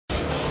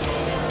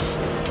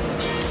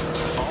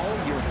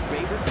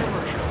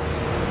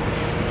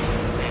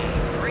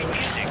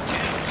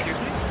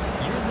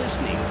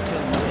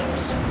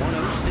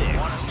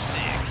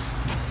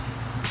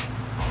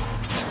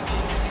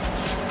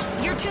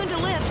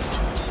cops.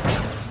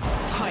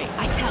 Boy,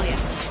 I tell you,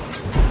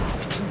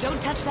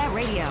 don't touch that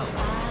radio.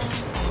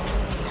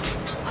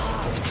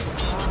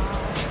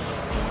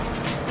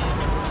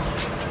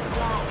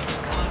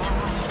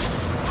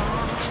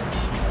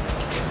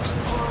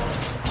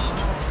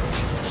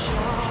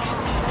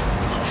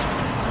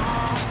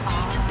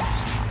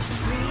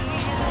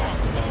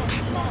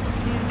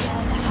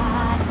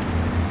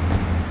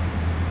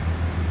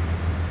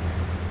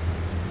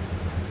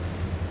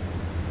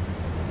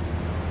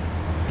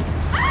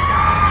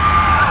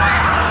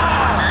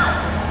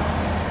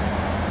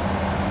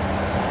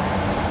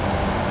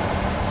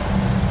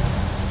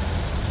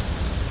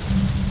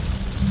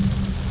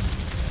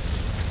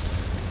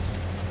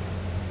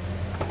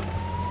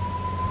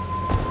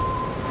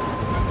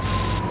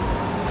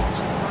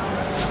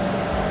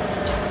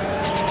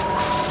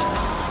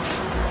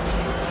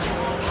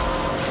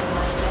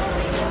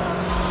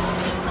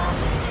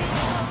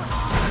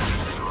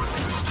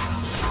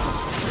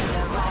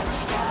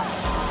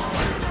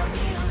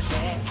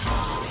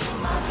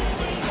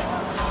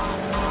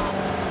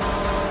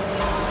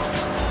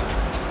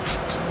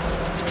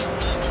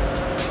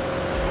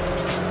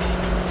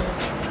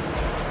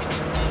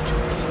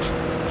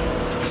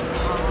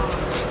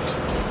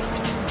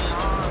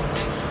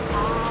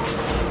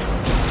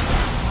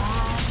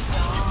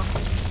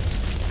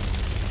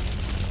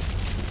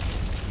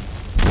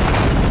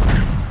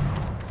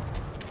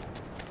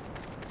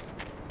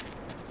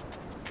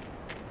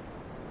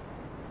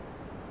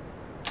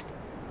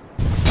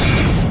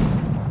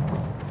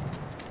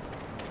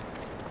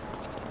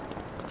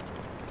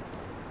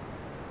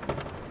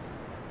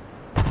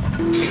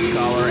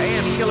 Caller,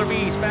 AM Killer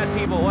Bees, fat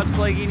people, what's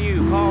plaguing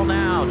you? Call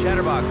now.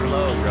 Chatterbox,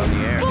 hello, you're on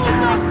the air.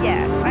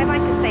 Yes, I'd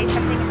like to say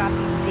something about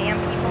these damn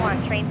people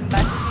on trains and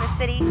buses in the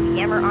city who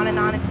yammer on and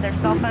on into their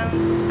cell phones.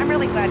 I'm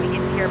really glad we get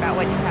to hear about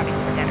what you're having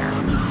for dinner.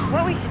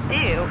 What we should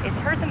do is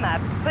herd them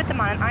up, put them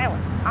on an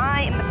island.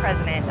 I am the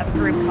president of a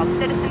group called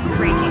Citizens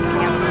Raging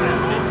Against the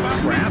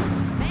Phone. Crap?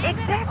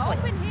 Exactly.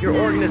 Your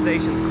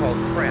organization's called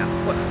crap.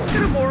 What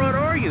kind of moron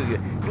are you?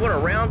 You want to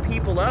round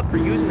people up for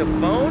using a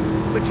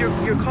phone? But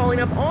you're calling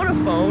up on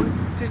a phone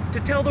to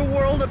tell the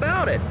world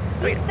about it.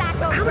 I mean,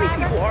 how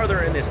many people are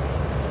there in this?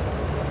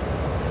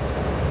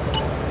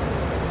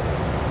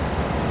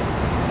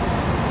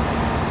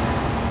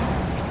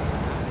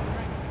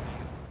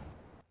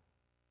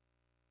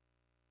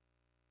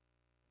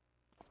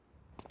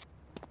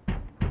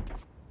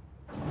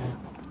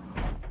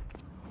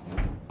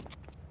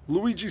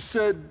 Luigi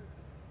said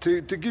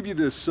to give you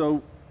this,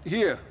 so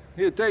here,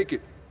 take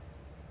it.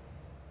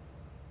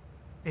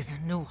 There's a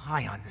new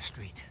high on the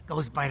street.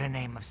 Goes by the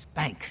name of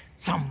Spank.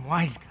 Some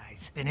wise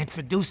guy's been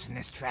introducing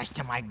this trash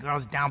to my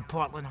girls down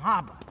Portland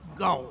Harbor.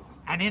 Go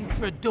and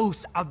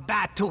introduce a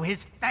bat to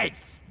his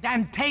face.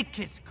 Then take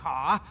his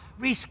car,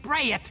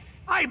 respray it.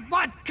 I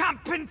want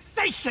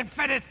compensation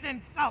for this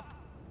insult!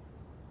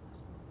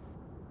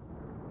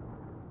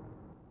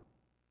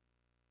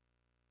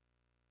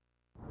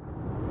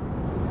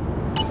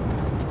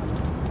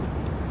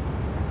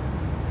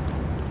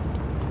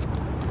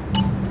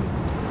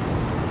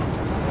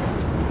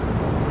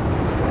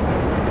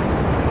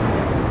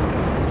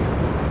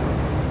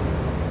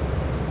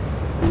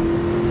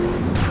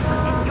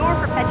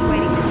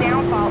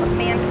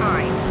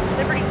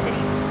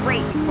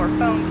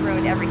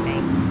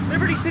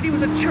 City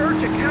was a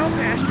church, a cow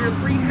pasture, and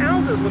 3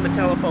 houses when the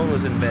telephone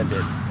was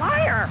invented.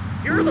 Liar!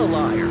 You're the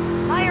liar.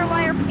 Liar,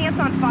 liar, pants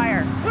on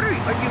fire. What are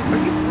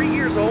you 3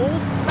 years old?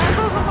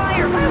 Laszlo's a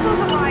liar,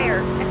 Laszlo's a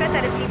liar. I bet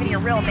that isn't even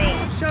your real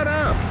name. Shut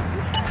up.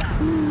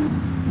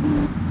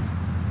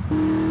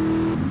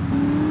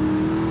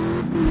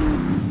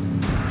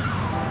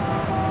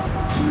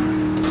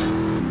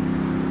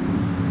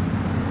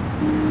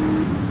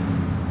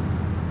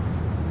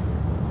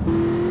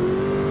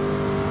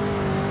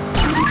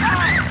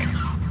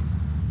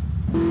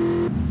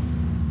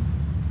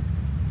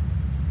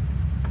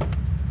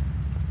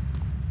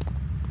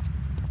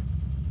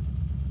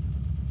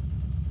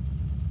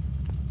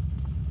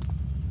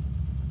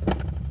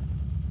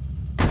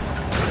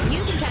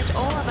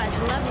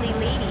 Lovely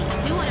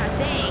ladies doing our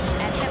thing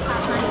at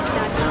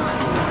hiphophoneys.com.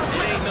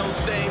 It ain't no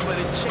thing but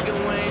a chicken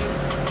wing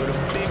with a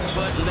big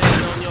butt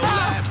laying on your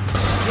lap.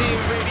 Team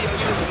radio,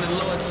 you listen to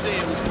Lord Say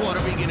it was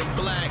Puerto Rican and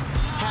black.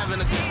 Having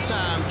a good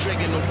time,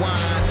 drinking the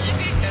wine.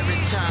 Every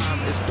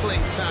time it's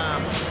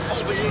playtime.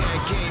 Over here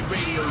at Game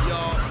Radio,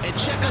 y'all. And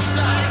check us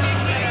out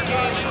at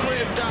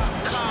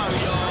GameCrib.com,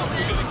 y'all.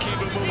 We're gonna keep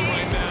it moving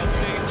right now.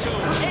 Stay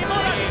tuned. Game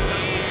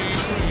Radio.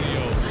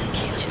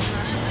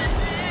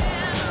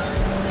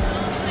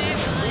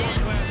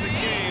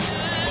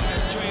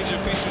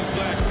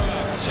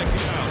 Check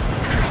it out.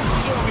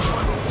 Saw me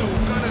fucking through,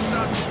 gun is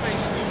out the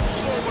space news.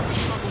 Saw what the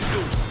struggle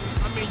do.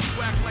 I mean, you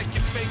act like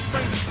your fake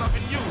friends is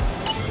loving you.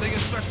 They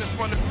get stressed in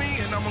front of me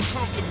and I'm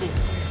uncomfortable.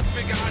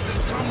 Figure I just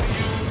come to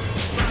you,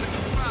 trying to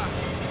confide.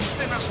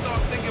 Then I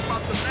start thinking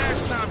about the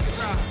last time you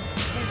died.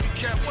 Movie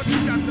cat, what you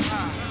got to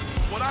hide?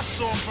 What I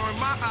saw burned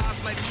my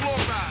eyes like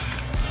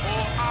chloride.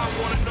 All I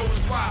wanna know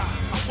is why.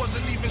 I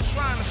wasn't even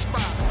trying to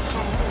spy.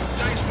 Come home,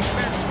 dice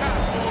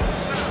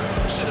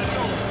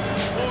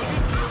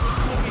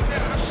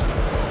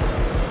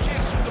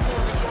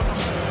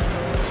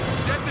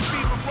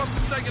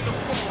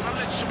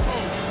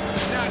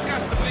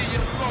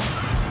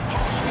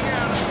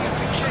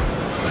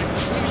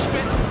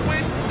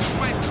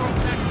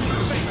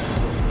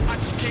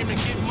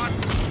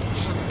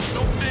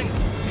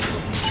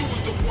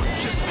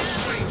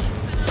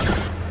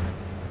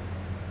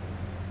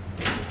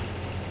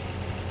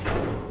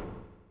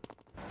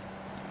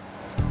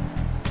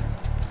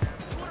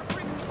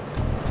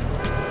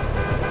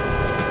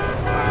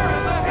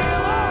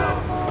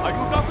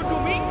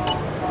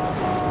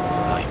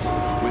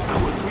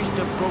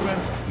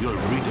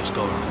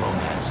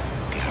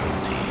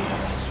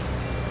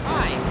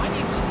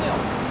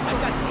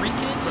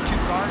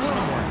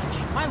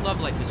love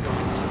life is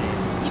going to stay,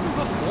 even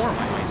before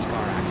my wife's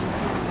car accident.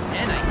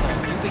 Then I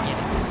called New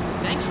Beginnings.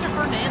 Thanks to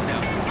Fernando,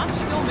 I'm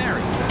still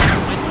married.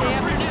 Wednesday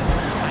afternoon,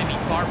 I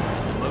meet Barbara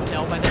at the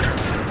motel by the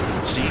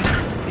river. See?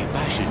 The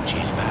passion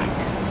she's back.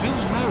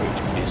 Phil's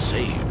marriage is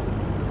saved.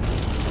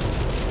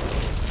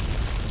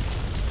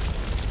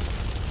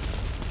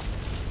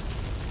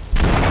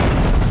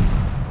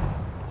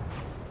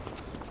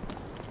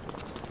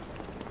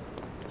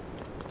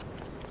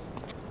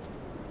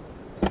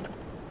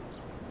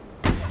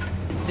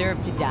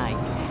 Deserve to die.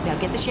 Now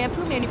get the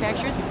shampoo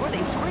manufacturers before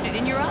they squirt it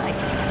in your eye.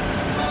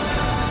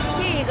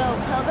 Here you go,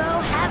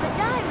 Pogo. Have a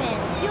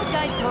diamond. You'll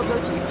guide Pogo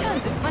through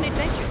tons of fun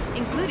adventures,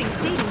 including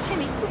saving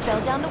Timmy, who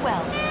fell down the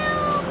well.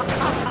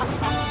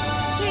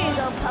 Here you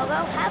go,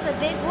 Pogo. Have a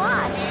big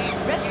watch.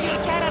 Rescue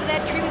the cat out of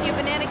that tree with your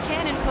banana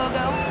cannon,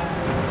 Pogo.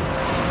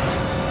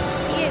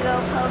 Here you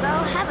go,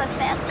 Pogo. Have a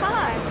fast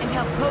car. And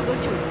help Pogo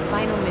to his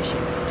final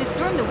mission, to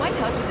storm the White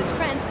House with his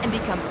friends and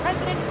become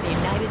President of the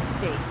United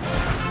States.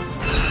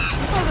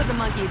 Pogo the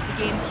monkey is the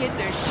game kids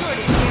are sure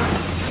to scare.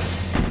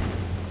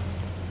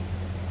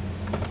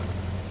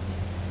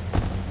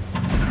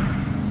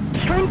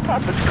 String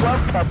puppets,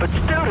 glove puppets,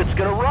 dude, it's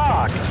gonna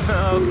rock!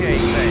 Okay,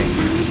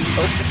 thanks.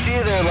 Hope to see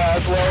you there,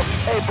 Laszlo.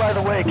 Hey, by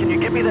the way, can you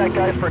give me that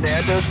guy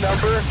Fernando's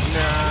number?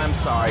 Nah, I'm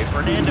sorry.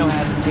 Fernando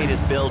hasn't paid his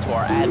bill to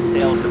our ad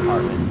sales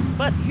department.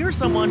 But here's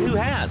someone who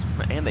has.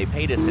 And they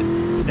paid us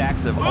in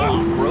stacks of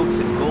old groats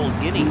and gold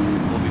guineas.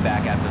 We'll be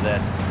back after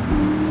this.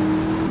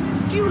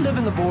 Do you live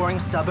in the boring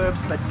suburbs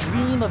but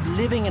dream of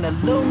living in a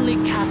lonely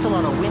castle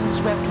on a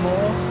windswept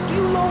moor? Do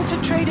you long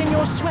to trade in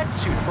your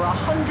sweatsuit for a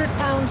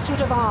 100-pound suit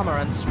of armor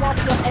and swap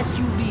your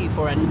SUV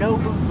for a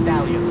noble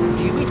stallion?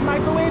 Do you eat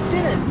microwave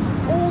dinners,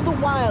 all the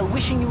while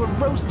wishing you were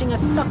roasting a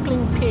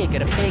suckling pig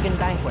at a pagan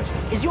banquet?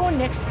 Is your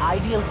next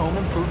ideal home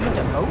improvement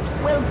a moat?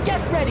 Well,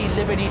 get ready,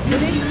 Liberty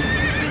City!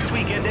 This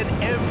weekend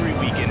and every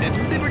weekend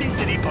at Liberty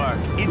City Park,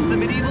 it's the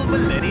Medieval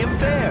Millennium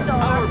Fair.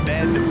 Our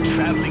band of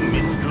traveling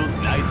minstrels,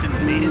 knights, and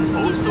maidens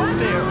oh so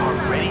fair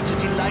are ready to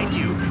delight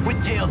you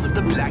with tales of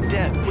the Black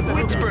Death,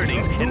 witch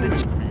burnings, and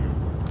the...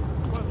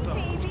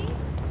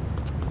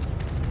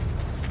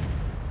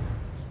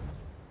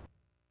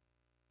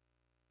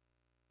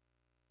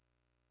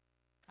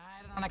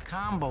 On a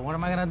combo. What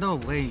am I gonna do?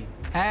 Leave.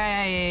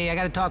 Hey, I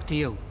gotta talk to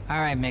you. All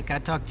right, Mick, I'll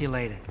talk to you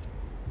later.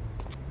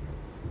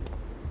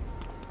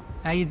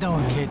 How you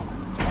doing, kid?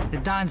 The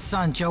Don's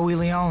son, Joey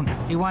Leone.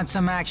 He wants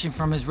some action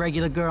from his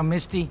regular girl,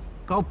 Misty.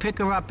 Go pick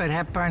her up at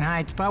Hepburn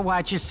Heights, but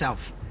watch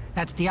yourself.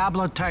 That's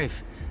Diablo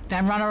Turf.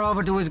 Then run her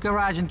over to his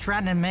garage in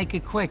Trenton and make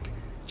it quick.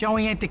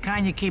 Joey ain't the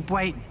kind you keep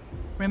waiting.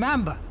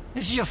 Remember,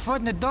 this is your foot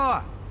in the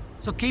door.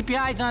 So keep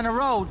your eyes on the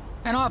road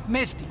and off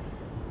Misty.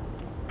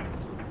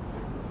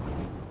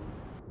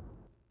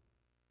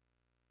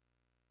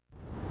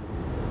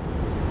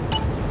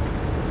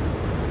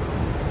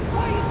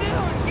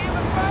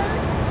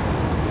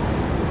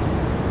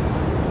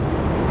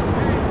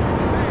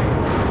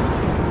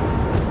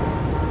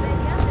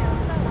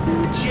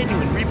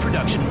 Genuine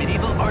reproduction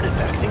medieval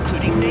artifacts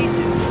including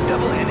maces,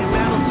 double-handed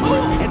battle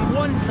swords, and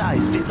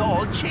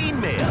one-size-fits-all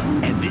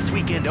chainmail. And this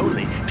weekend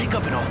only, pick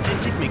up an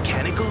authentic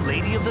mechanical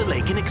Lady of the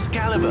Lake in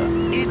Excalibur.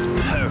 It's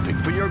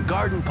perfect for your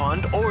garden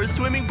pond or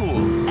swimming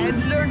pool.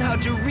 And learn how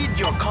to rid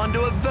your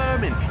condo of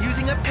vermin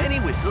using a penny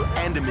whistle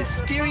and a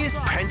mysterious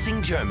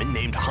prancing German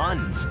named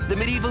Hans. The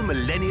Medieval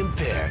Millennium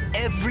Fair,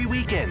 every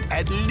weekend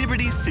at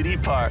Liberty City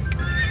Park.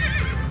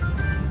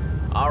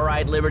 All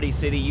right, Liberty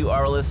City, you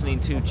are listening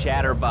to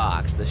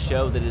Chatterbox, the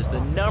show that is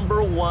the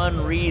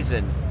 #1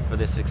 reason for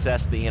the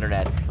success of the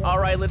internet. All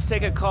right, let's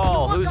take a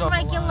call. You Who's want on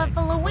the regular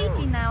for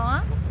Luigi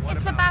now, huh?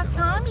 It's about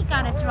time you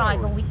got a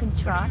driver we can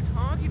trust.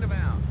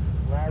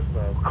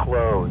 Laszlo,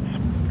 clothes.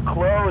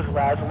 Clothes,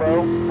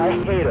 Laszlo.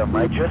 I hate them.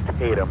 I just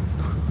hate them.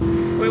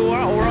 Wait, we're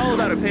all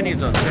about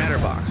opinions on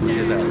Chatterbox, which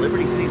is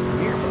Liberty City's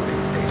premier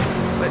radio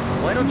station. But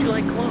why don't you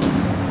like clothes?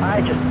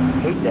 I just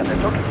hate them.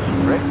 They're so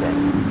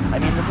constricting. I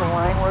mean, there's a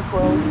line wear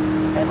clothes,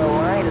 and the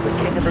line is the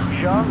king of the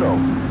jungle.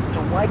 So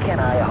why can't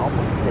I, a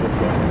homeless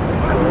citizen,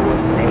 go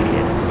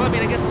naked? Well, I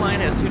mean, I guess the lion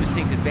has two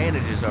distinct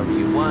advantages over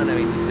you. One, I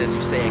mean, it's, as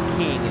you say, a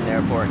king, and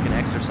therefore it can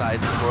exercise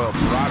its royal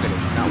prerogative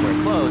and not wear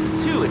clothes.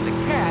 And two, it's a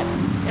cat,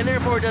 and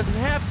therefore it doesn't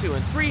have to.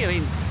 And three, I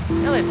mean,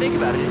 now that I think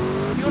about it,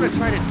 if you want to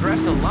try to dress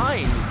a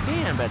lion, you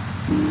can, but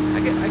I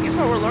guess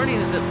what we're learning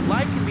is that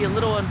life can be a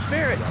little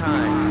unfair at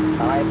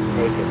times. I'm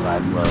naked,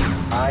 Laszlo.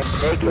 I'm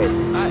naked.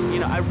 You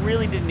know, I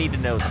really didn't need to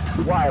know that.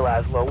 Why,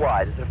 Laszlo?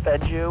 Why? Does it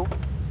offend you?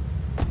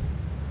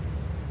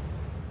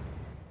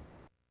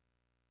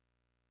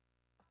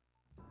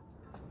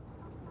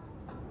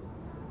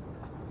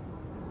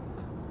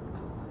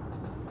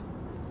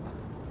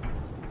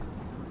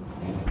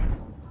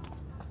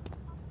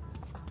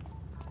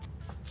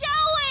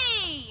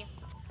 Joey!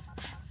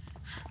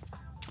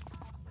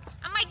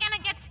 Am I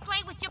gonna get to play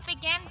with your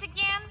big ends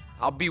again?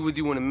 I'll be with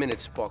you in a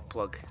minute,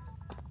 Sparkplug.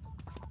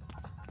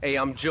 Hey,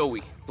 I'm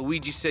Joey.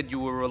 Luigi said you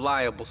were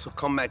reliable, so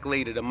come back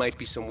later. There might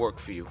be some work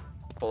for you.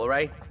 All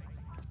right?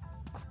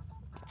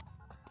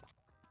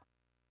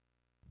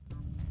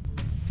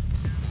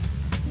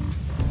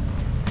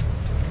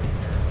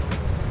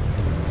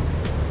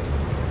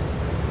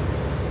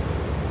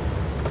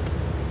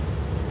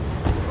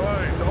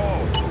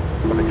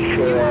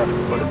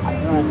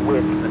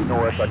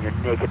 remorse on your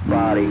naked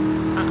body.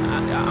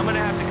 I'm gonna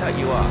have to cut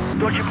you off.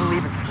 Don't you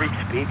believe in free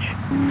speech?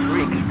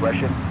 Free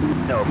expression?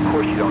 No, of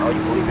course you don't. All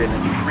you believe in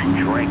is free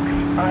drinks.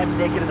 I'm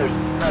naked and there's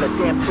not a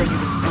damn thing you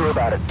can do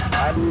about it.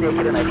 I'm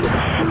naked and I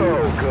feel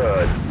so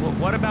good. Well,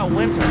 what about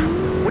winter?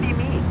 What do you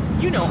mean?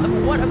 You know,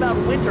 what about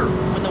winter?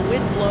 When the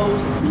wind blows,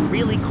 it's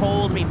really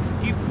cold. I mean,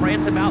 you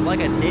prance about like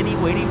a ninny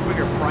waiting for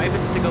your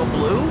privates to go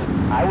blue?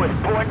 I was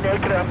born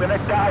naked and I'm gonna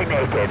die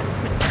naked.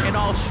 And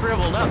all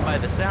shriveled up by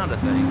the sound of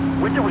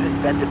things. Winter was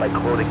invented by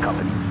clothing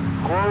companies.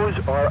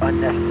 Clothes are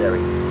unnecessary.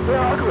 They're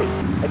ugly.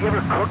 Have you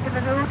ever cooked in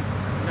the nude?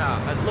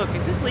 No, look,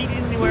 is this leading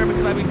anywhere?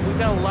 Because I mean, we've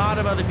got a lot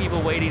of other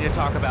people waiting to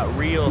talk about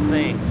real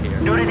things here.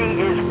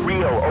 Nudity is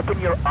real.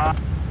 Open your eyes.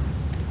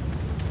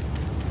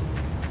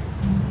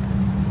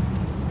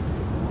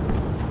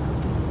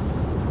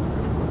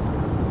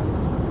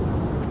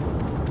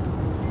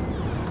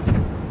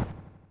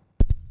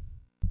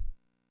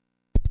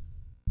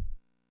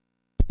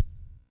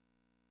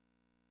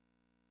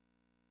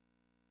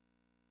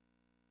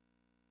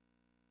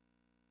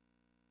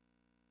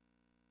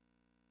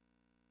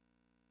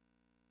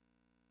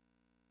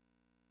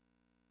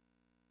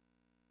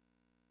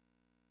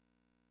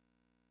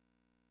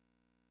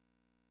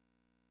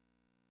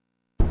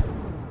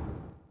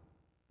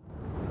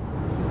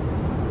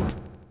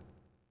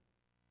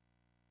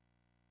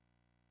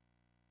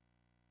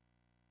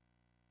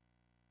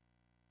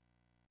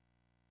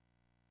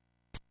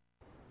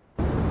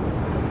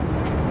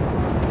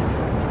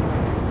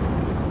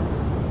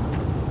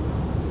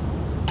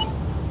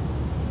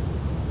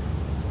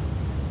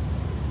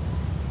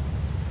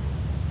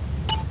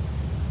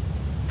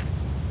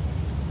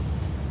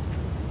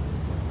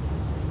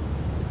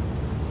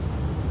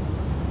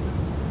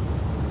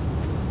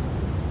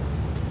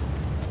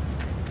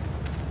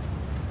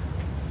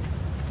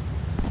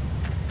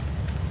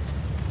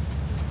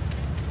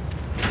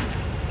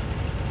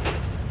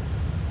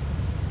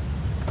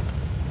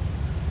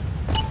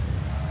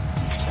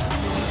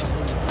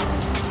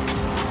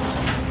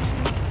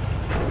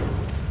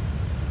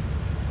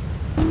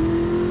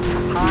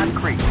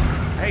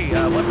 Hey,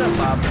 what's up,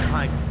 Bob?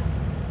 Hi.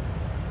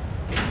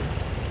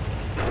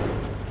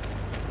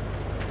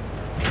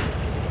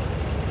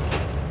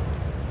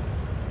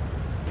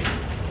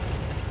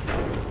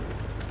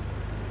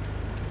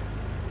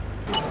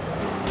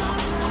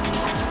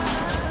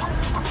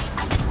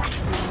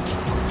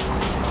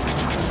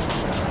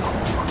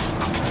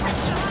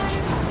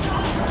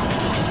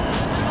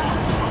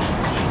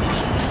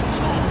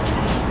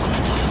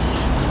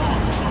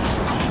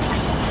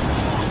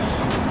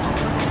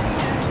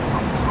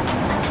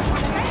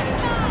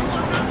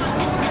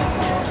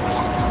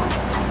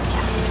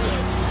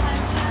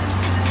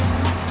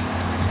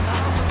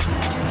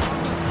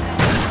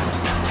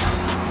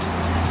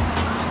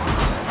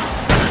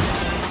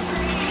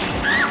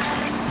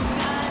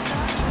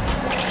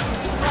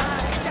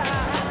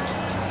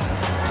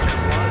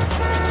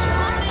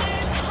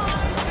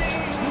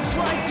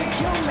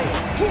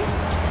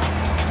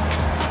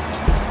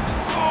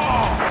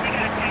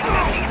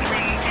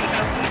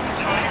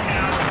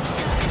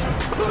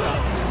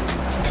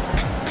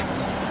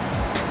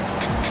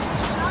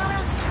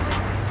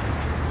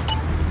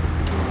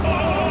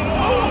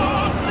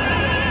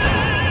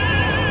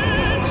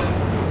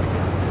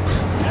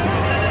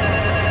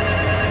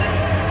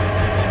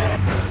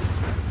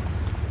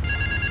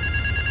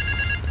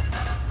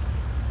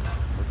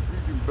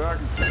 Back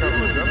and